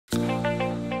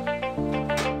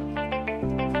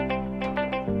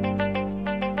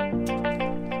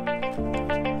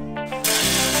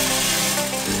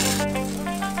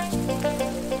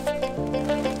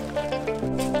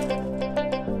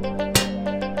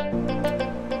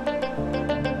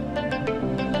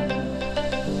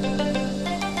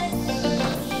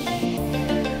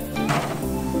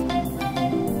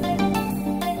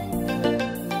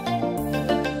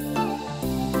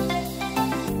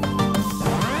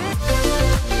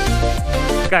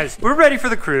Guys, we're ready for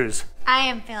the cruise. I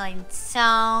am feeling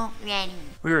so ready.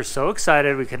 We were so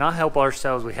excited, we could not help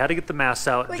ourselves. We had to get the masks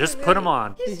out and just put them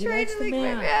on. He's trying to lick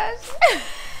my mask.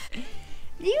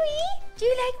 Louie, do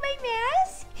you like my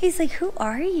mask? He's like, who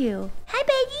are you? Hi,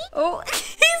 baby. Oh,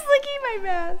 he's licking my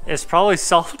mask. It's probably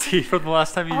salty from the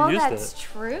last time you used it. Oh, that's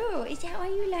true. Is that why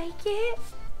you like it?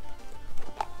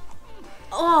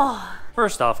 Oh.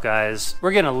 First off, guys,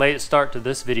 we're getting a late start to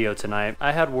this video tonight.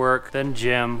 I had work, then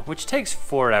gym, which takes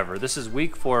forever. This is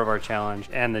week 4 of our challenge,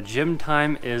 and the gym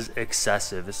time is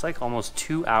excessive. It's like almost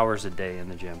 2 hours a day in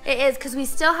the gym. It is, because we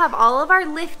still have all of our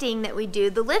lifting that we do.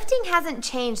 The lifting hasn't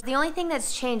changed. The only thing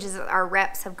that's changed is that our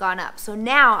reps have gone up. So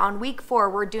now on week 4,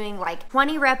 we're doing like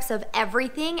 20 reps of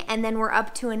everything, and then we're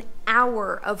up to an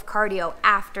hour of cardio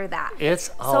after that.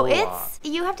 It's a lot.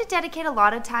 You have to dedicate a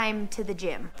lot of time to the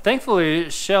gym. Thankfully,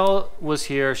 Chelle was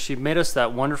here. She made us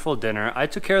that wonderful dinner. I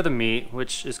took care of the meat,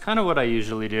 which is kind of what I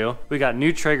usually do. We got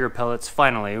new Traeger pellets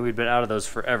finally. We'd been out of those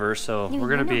forever, so we're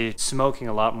gonna be smoking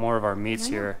a lot more of our meats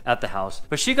here at the house.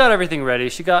 But she got everything ready.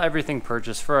 She got everything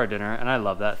purchased for our dinner, and I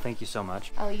love that. Thank you so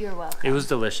much. Oh, you're welcome. It was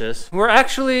delicious. We're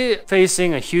actually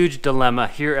facing a huge dilemma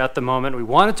here at the moment. We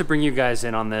wanted to bring you guys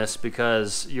in on this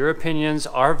because your opinions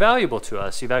are valuable to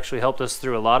us. You've actually helped us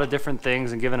through a lot of different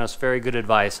things and given us very good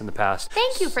advice in the past.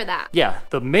 Thank you for that. Yeah,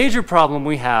 the major problem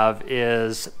we have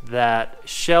is that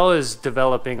Chelle is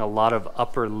developing a lot of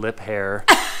upper lip hair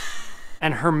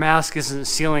and her mask isn't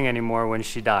sealing anymore when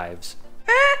she dives.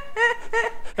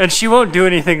 And she won't do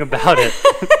anything about it.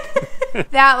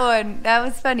 That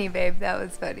was funny, babe. That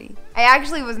was funny. I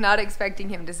actually was not expecting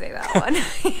him to say that one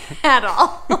at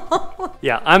all.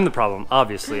 Yeah, I'm the problem.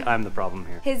 Obviously, I'm the problem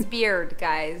here. His beard,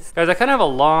 guys. Guys, I kind of have a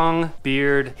long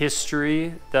beard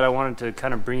history that I wanted to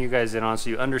kind of bring you guys in on so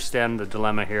you understand the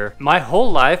dilemma here. My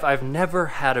whole life, I've never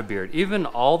had a beard. Even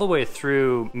all the way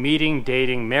through meeting,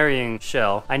 dating, marrying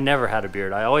Chelle, I never had a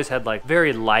beard. I always had like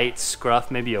very light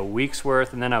scruff, maybe a week's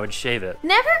worth, and then I would shave it.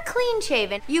 Never clean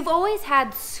shaven. You've always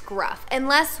had scruff,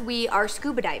 unless we are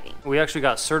scuba diving. We actually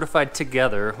got certified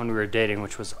together when we were dating,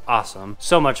 which was awesome.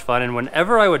 So much fun. And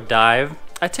whenever I would dive,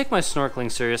 I take my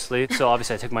snorkeling seriously. So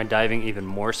obviously I take my diving even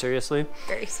more seriously.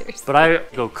 Very seriously. But I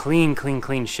go clean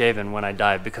shaven when I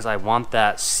dive because I want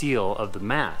that seal of the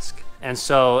mask. And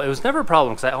so it was never a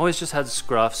problem because I always just had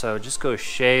scruff, so I would just go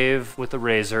shave with a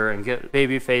razor and get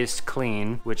baby-faced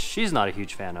clean, which she's not a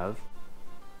huge fan of.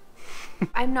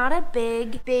 I'm not a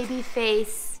big baby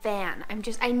face fan.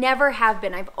 I never have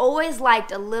been. I've always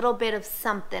liked a little bit of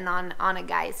something on a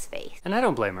guy's face. And I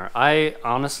don't blame her. I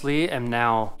honestly am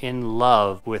now in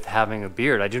love with having a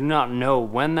beard. I do not know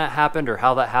when that happened or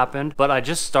how that happened, but I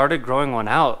just started growing one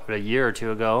out a year or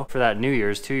 2 ago for that New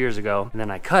Year's, 2 years ago, and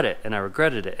then I cut it and I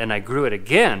regretted it and I grew it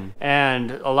again. And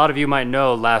a lot of you might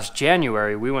know last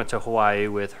January we went to Hawaii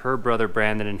with her brother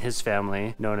Brandon and his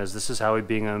family, known as This Is How We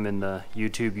Bingham in the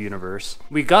YouTube universe.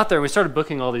 We got there, we started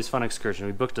booking all these fun excursions.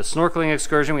 We booked a snorkeling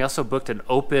excursion. We also booked an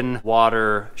open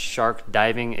water shark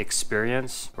diving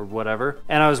experience or whatever.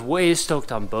 And I was way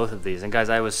stoked on both of these. And guys,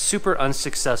 I was super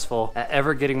unsuccessful at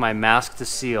ever getting my mask to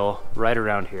seal right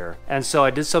around here. And so I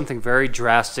did something very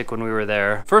drastic when we were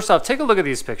there. First off, take a look at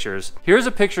these pictures. Here's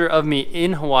a picture of me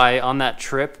in Hawaii on that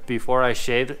trip before I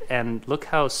shaved, and look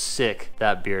how sick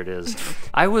that beard is.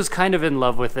 I was kind of in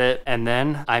love with it, and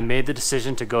then I made the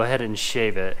decision to go ahead and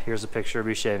shave it. Here's a picture of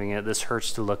me shaving it. This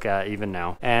hurts to look at even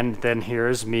now. And then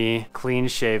here's me clean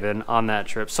shaven on that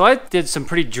trip. So I did some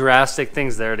pretty drastic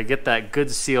things there to get that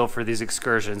good seal for these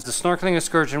excursions. The snorkeling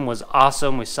excursion was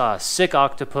awesome. We saw a sick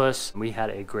octopus. We had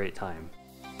a great time.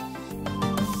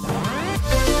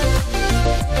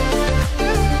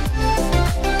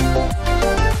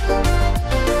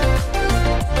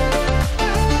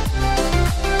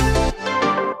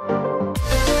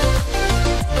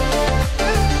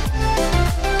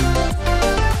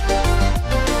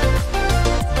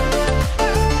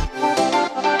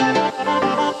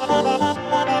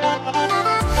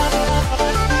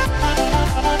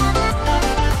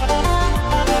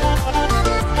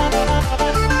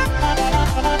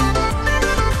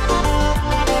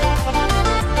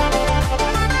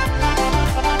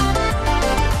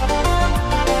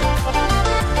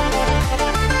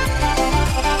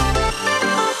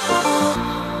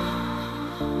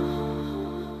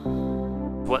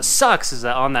 What sucks is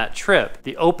that on that trip,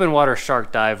 the open water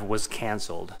shark dive was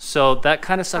canceled. So that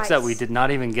kind of sucks that we did not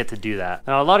even get to do that.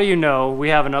 Now, a lot of you know we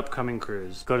have an upcoming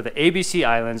cruise. Go to the ABC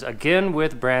Islands, again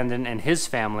with Brandon and his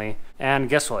family, And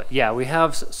guess what? Yeah, we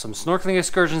have some snorkeling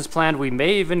excursions planned. We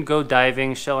may even go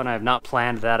diving. Chelle and I have not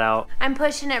planned that out. I'm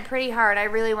pushing it pretty hard. I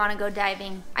really want to go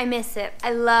diving. I miss it.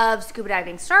 I love scuba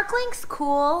diving. Snorkeling's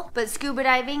cool, but scuba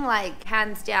diving, like,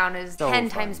 hands down is So 10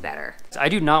 fun. times better. I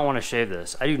do not want to shave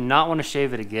this. I do not want to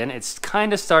shave it again. It's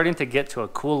kind of starting to get to a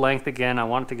cool length again. I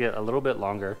want it to get a little bit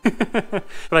longer. But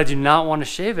I do not want to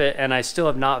shave it, and I still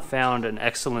have not found an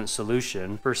excellent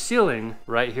solution for sealing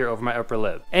right here over my upper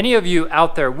lip. Any of you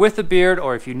out there with a beard,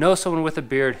 or if you know someone with a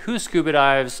beard who scuba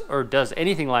dives or does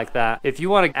anything like that, if you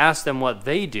want to ask them what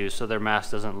they do so their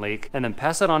mask doesn't leak, and then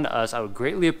pass that on to us, I would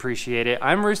greatly appreciate it.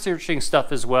 I'm researching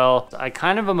stuff as well. I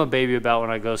kind of am a baby about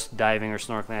when I go diving or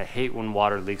snorkeling. I hate when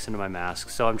water leaks into my mask.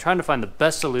 So I'm trying to find the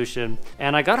best solution,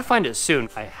 and I gotta find it soon.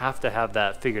 I have to have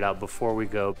that figured out before we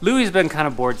go. Louie's been kind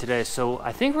of bored today, so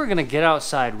I think we're gonna get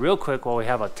outside real quick while we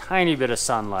have a tiny bit of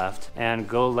sun left and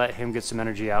go let him get some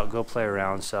energy out, go play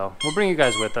around. So we'll bring you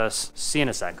guys with us. See you in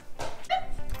a sec.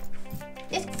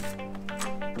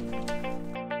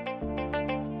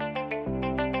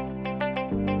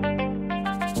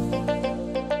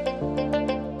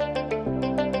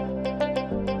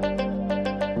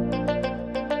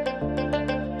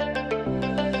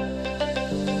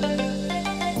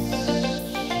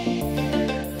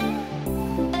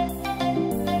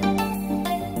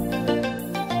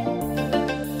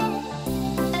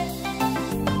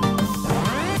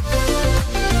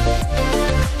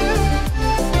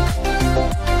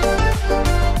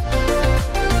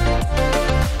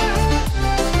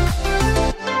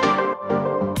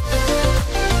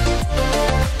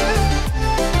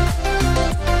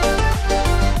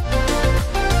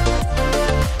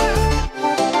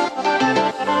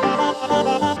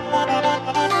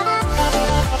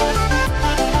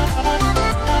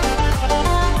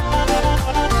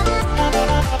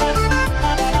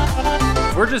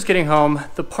 We're just getting home.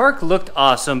 The park looked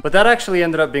awesome, but that actually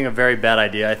ended up being a very bad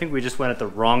idea. I think we just went at the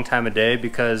wrong time of day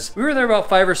because we were there about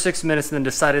 5 or 6 minutes and then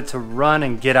decided to run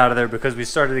and get out of there because we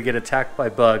started to get attacked by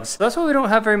bugs. So that's why we don't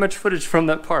have very much footage from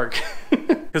that park.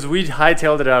 Because we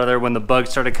hightailed it out of there when the bugs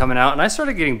started coming out, and I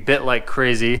started getting bit like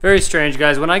crazy. Very strange,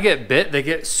 guys. When I get bit, they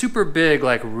get super big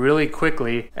like really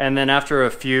quickly, and then after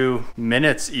a few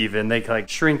minutes even, they like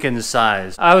shrink in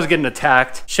size. I was getting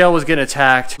attacked. Chelle was getting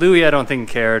attacked. Louie, I don't think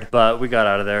cared, but we got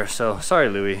out of there. So sorry,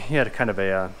 Louie. He had kind of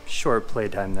a short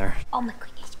playtime there. Oh my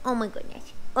goodness. Oh my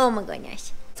goodness. Oh my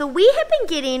goodness. So we have been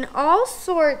getting all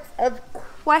sorts of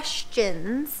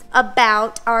questions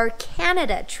about our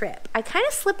Canada trip. I kind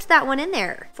of slipped that one in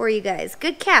there for you guys.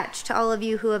 Good catch to all of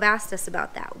you who have asked us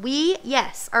about that. We,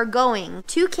 yes, are going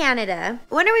to Canada.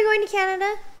 When are we going to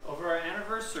Canada? Over our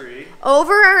anniversary.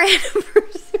 Over our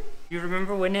anniversary. You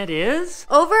remember when it is?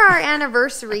 Over our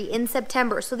anniversary in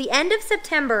September. So the end of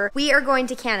September, we are going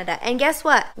to Canada. And guess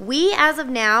what? We, as of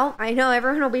now, I know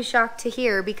everyone will be shocked to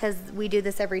hear because we do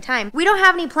this every time. We don't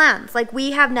have any plans. Like,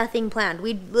 we have nothing planned.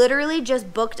 We literally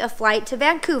just booked a flight to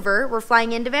Vancouver. We're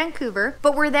flying into Vancouver,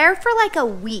 but we're there for like a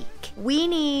week. We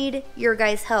need your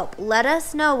guys' help. Let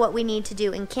us know what we need to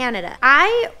do in Canada.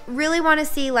 I really want to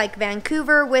see like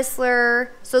Vancouver,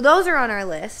 Whistler. So those are on our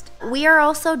list. We are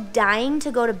also dying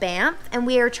to go to Banff. And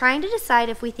we are trying to decide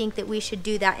if we think that we should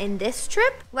do that in this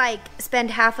trip, like spend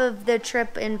half of the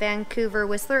trip in Vancouver,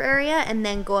 Whistler area and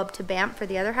then go up to Banff for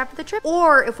the other half of the trip,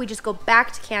 or if we just go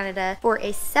back to Canada for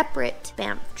a separate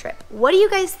Banff trip. What do you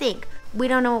guys think? We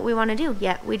don't know what we want to do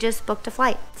yet. We just booked a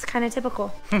flight. It's kind of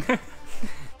typical.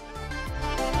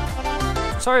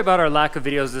 Sorry about our lack of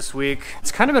videos this week.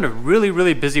 It's kind of been a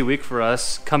really busy week for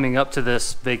us coming up to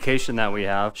this vacation that we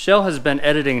have. Chelle has been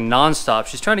editing nonstop.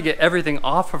 She's trying to get everything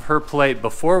off of her plate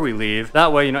before we leave.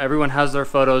 That way, you know, everyone has their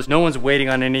photos. No one's waiting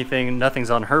on anything.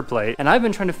 Nothing's on her plate. And I've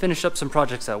been trying to finish up some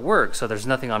projects at work, so there's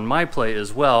nothing on my plate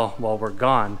as well while we're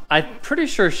gone. I'm pretty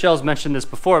sure Chelle's mentioned this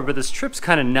before, but this trip's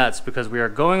kind of nuts because we are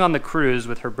going on the cruise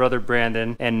with her brother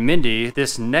Brandon and Mindy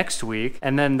this next week.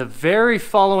 And then the very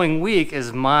following week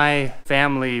is my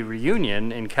family reunion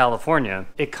in California.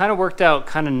 It kind of worked out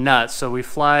kind of nuts. So we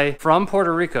fly from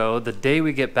Puerto Rico the day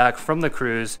we get back from the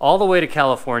cruise all the way to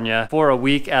California for a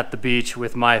week at the beach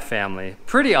with my family.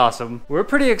 Pretty awesome. We're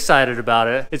pretty excited about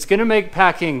it. It's gonna make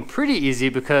packing pretty easy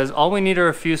because all we need are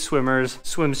a few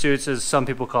swimsuits as some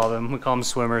people call them. We call them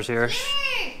swimmers here.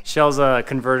 Chelle's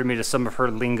converted me to some of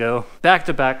her lingo.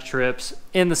 Back-to-back trips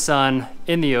in the sun,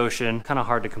 in the ocean. Kind of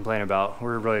hard to complain about.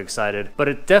 We're really excited. But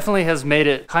it definitely has made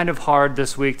it kind of hard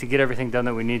this week to get everything done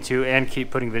that we need to and keep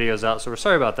putting videos out. So we're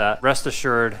sorry about that. Rest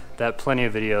assured that plenty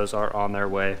of videos are on their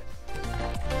way.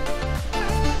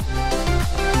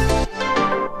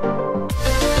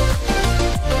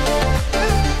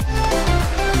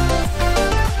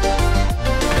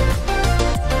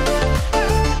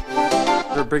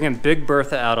 bringing Big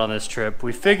Bertha out on this trip,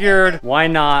 we figured why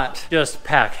not just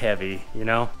pack heavy, you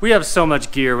know? We have so much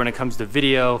gear when it comes to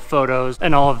video, photos,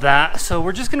 and all of that. So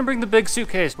we're just gonna bring the big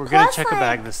suitcase. We're gonna check a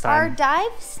bag this time. Our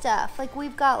dive stuff, like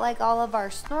we've got like all of our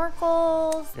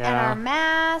snorkels and our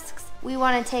masks. We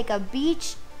want to take a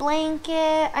beach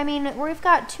blanket. I mean, we've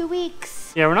got 2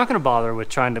 weeks. Yeah, we're not going to bother with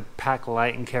trying to pack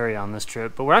light and carry on this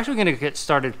trip, but we're actually going to get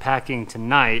started packing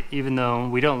tonight, even though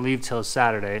we don't leave till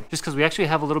Saturday, just because we actually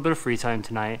have a little bit of free time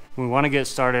tonight. We want to get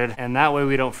started, and that way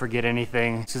we don't forget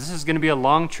anything. So this is going to be a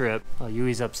long trip. Oh,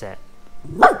 Yui's upset.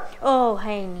 Oh,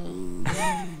 honey.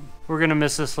 We're gonna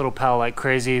miss this little pal like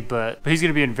crazy, but he's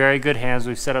gonna be in very good hands.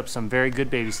 We've set up some very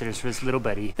good babysitters for this little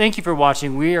buddy. Thank you for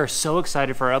watching. We are so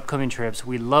excited for our upcoming trips.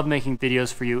 We love making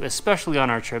videos for you, especially on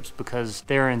our trips, because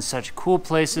they're in such cool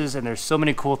places and there's so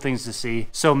many cool things to see.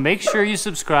 So make sure you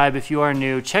subscribe if you are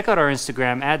new. Check out our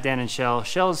Instagram at danandchelle.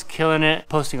 Chelle's killing it,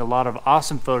 posting a lot of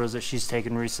awesome photos that she's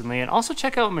taken recently. And also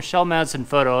check out Michelle Madsen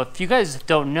Photo. If you guys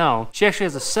don't know, she actually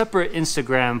has a separate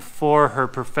Instagram for her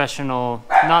professional,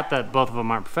 not that both of them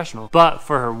aren't professional, but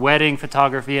for her wedding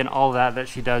photography and all that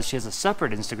she does. She has a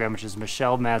separate Instagram, which is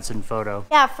Michelle Madsen Photo.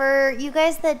 Yeah, for you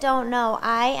guys that don't know,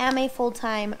 I am a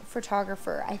full-time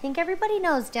photographer. I think everybody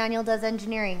knows Daniel does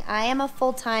engineering. I am a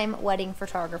full-time wedding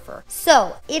photographer.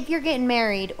 So if you're getting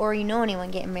married or you know anyone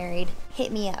getting married,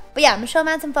 hit me up. But yeah, Michelle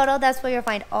Madsen Photo, that's where you'll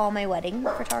find all my wedding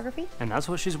photography. And that's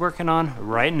what she's working on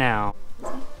right now.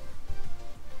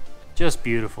 Just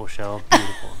beautiful, Chelle,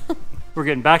 beautiful. We're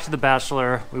getting back to The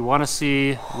Bachelor. We want to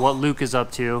see what Luke is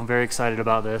up to. I'm very excited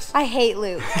about this. I hate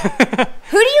Luke.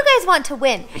 Who do you guys want to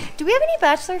win? Do we have any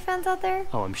Bachelor fans out there?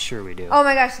 Oh, I'm sure we do. Oh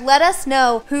my gosh, let us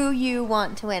know who you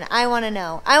want to win. I want to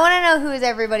know. I want to know who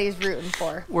everybody's rooting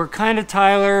for. We're kind of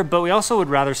Tyler, but we also would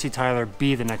rather see Tyler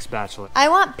be the next Bachelor. I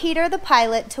want Peter the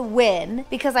pilot to win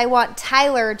because I want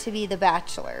Tyler to be the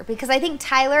Bachelor. Because I think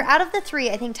Tyler, out of the three,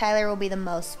 I think Tyler will be the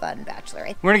most fun Bachelor.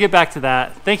 We're going to get back to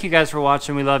that. Thank you guys for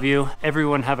watching. We love you.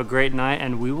 Everyone have a great night,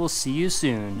 and we will see you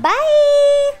soon.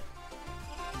 Bye!